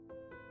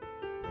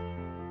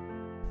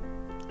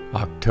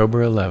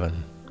October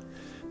 11.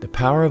 The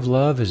power of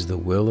love is the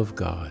will of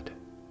God.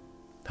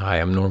 Hi,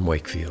 I'm Norm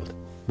Wakefield.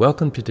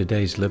 Welcome to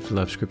today's Live to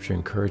Love Scripture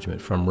encouragement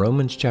from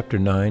Romans chapter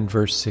 9,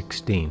 verse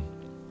 16.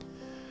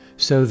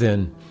 So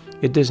then,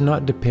 it does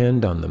not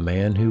depend on the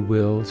man who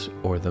wills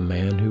or the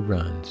man who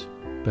runs,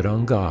 but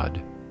on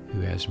God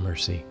who has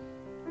mercy.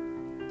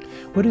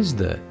 What is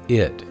the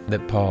 "it"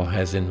 that Paul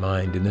has in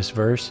mind in this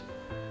verse?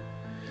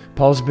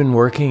 Paul's been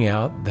working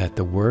out that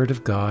the word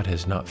of God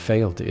has not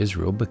failed to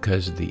Israel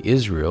because the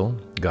Israel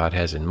God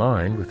has in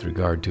mind with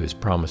regard to his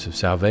promise of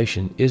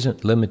salvation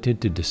isn't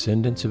limited to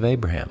descendants of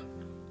Abraham.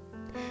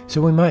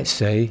 So we might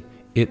say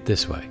it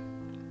this way.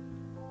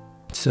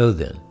 So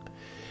then,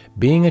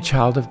 being a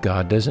child of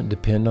God doesn't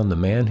depend on the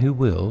man who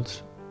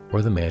wills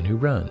or the man who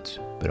runs,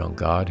 but on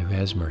God who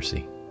has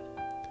mercy.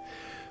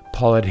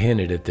 Paul had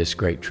hinted at this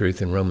great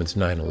truth in Romans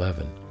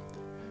 9:11.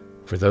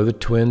 For though the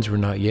twins were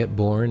not yet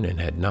born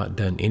and had not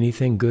done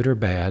anything good or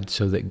bad,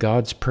 so that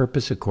God's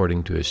purpose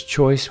according to his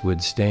choice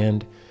would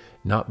stand,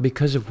 not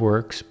because of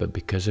works, but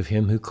because of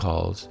him who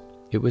calls,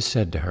 it was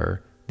said to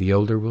her, the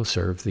older will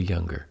serve the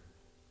younger.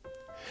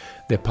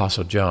 The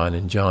Apostle John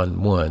in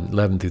John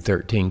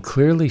 1:11-13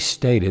 clearly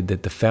stated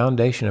that the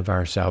foundation of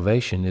our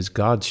salvation is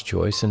God's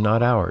choice and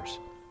not ours.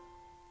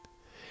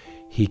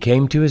 He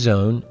came to his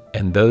own,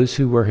 and those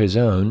who were his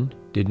own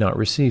did not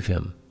receive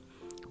him.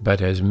 But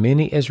as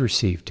many as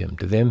received him,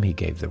 to them he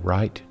gave the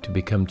right to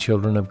become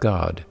children of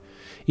God,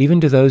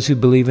 even to those who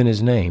believe in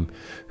his name,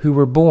 who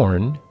were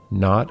born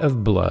not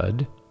of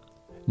blood,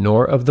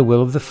 nor of the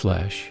will of the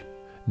flesh,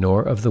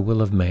 nor of the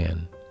will of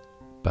man,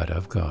 but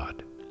of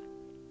God.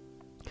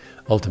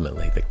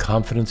 Ultimately, the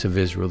confidence of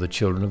Israel, the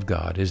children of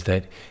God, is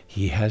that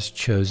he has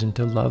chosen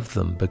to love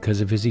them because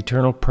of his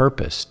eternal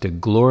purpose to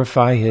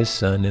glorify his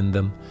Son in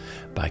them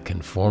by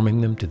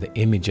conforming them to the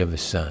image of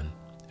his Son,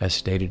 as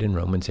stated in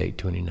Romans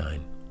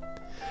 8:29.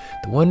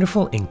 The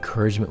wonderful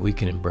encouragement we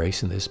can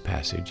embrace in this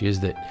passage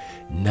is that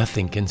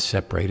nothing can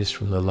separate us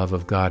from the love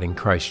of God in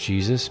Christ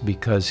Jesus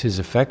because his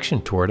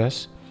affection toward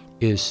us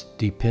is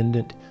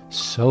dependent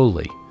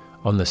solely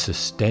on the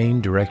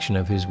sustained direction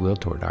of his will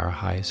toward our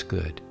highest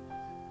good.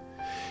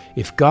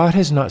 If God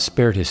has not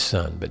spared his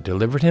Son but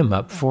delivered him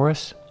up for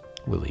us,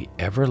 will he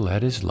ever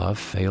let his love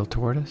fail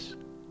toward us?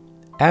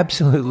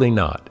 Absolutely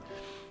not.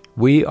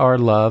 We are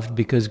loved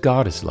because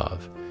God is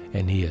love,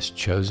 and he has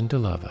chosen to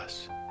love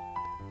us.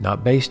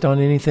 Not based on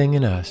anything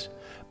in us,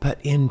 but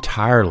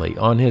entirely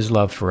on his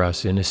love for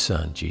us in his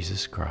Son,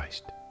 Jesus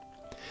Christ.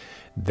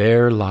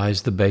 There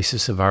lies the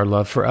basis of our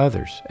love for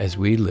others as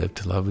we live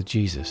to love with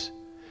Jesus.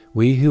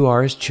 We who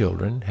are his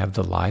children have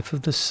the life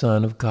of the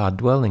Son of God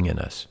dwelling in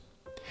us.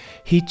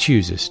 He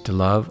chooses to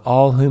love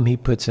all whom he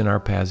puts in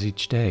our paths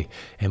each day,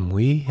 and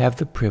we have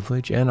the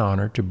privilege and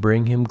honor to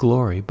bring him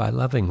glory by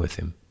loving with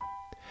him.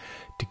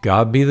 To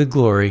God be the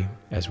glory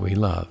as we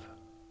love,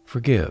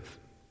 forgive,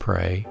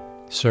 pray,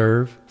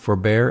 serve,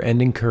 forbear,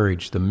 and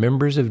encourage the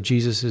members of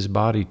Jesus'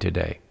 body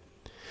today.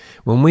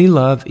 When we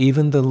love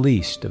even the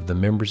least of the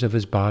members of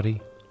his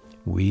body,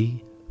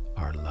 we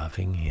are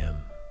loving him.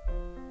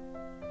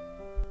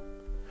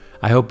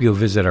 I hope you'll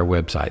visit our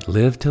website,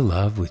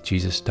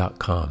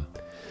 livetolovewithjesus.com.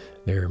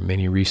 There are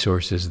many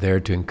resources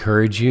there to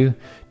encourage you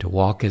to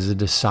walk as a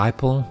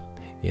disciple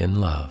in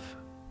love.